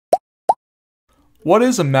What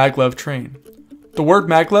is a maglev train? The word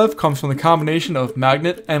maglev comes from the combination of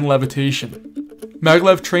magnet and levitation.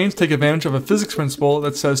 Maglev trains take advantage of a physics principle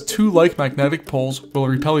that says two like magnetic poles will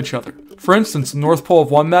repel each other. For instance, the north pole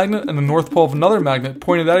of one magnet and the north pole of another magnet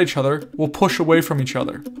pointed at each other will push away from each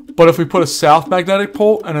other. But if we put a south magnetic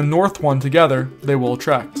pole and a north one together, they will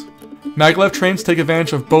attract. Maglev trains take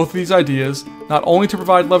advantage of both of these ideas, not only to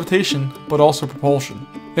provide levitation, but also propulsion.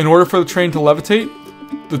 In order for the train to levitate,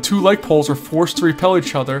 the two like poles are forced to repel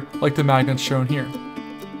each other like the magnets shown here.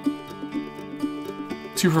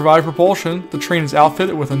 To provide propulsion, the train is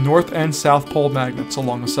outfitted with a north and south pole magnets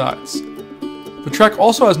along the sides. The track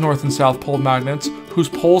also has north and south pole magnets whose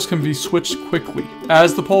poles can be switched quickly.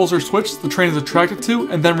 As the poles are switched, the train is attracted to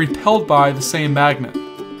and then repelled by the same magnet.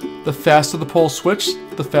 The faster the poles switch,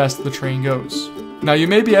 the faster the train goes. Now you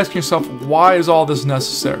may be asking yourself, why is all this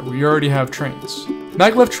necessary? We already have trains.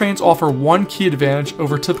 Maglev trains offer one key advantage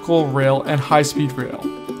over typical rail and high-speed rail,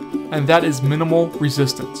 and that is minimal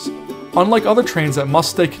resistance. Unlike other trains that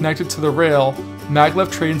must stay connected to the rail, maglev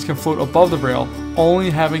trains can float above the rail, only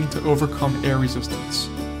having to overcome air resistance.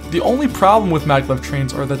 The only problem with maglev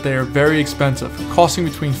trains are that they are very expensive, costing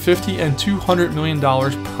between $50 and $200 million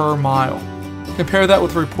per mile. Compare that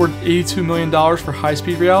with a reported $82 million for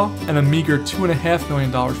high-speed rail and a meager $2.5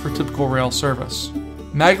 million for typical rail service.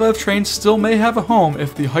 Maglev trains still may have a home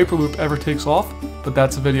if the Hyperloop ever takes off, but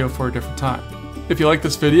that's a video for a different time. If you like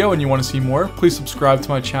this video and you want to see more, please subscribe to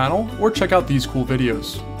my channel or check out these cool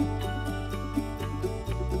videos.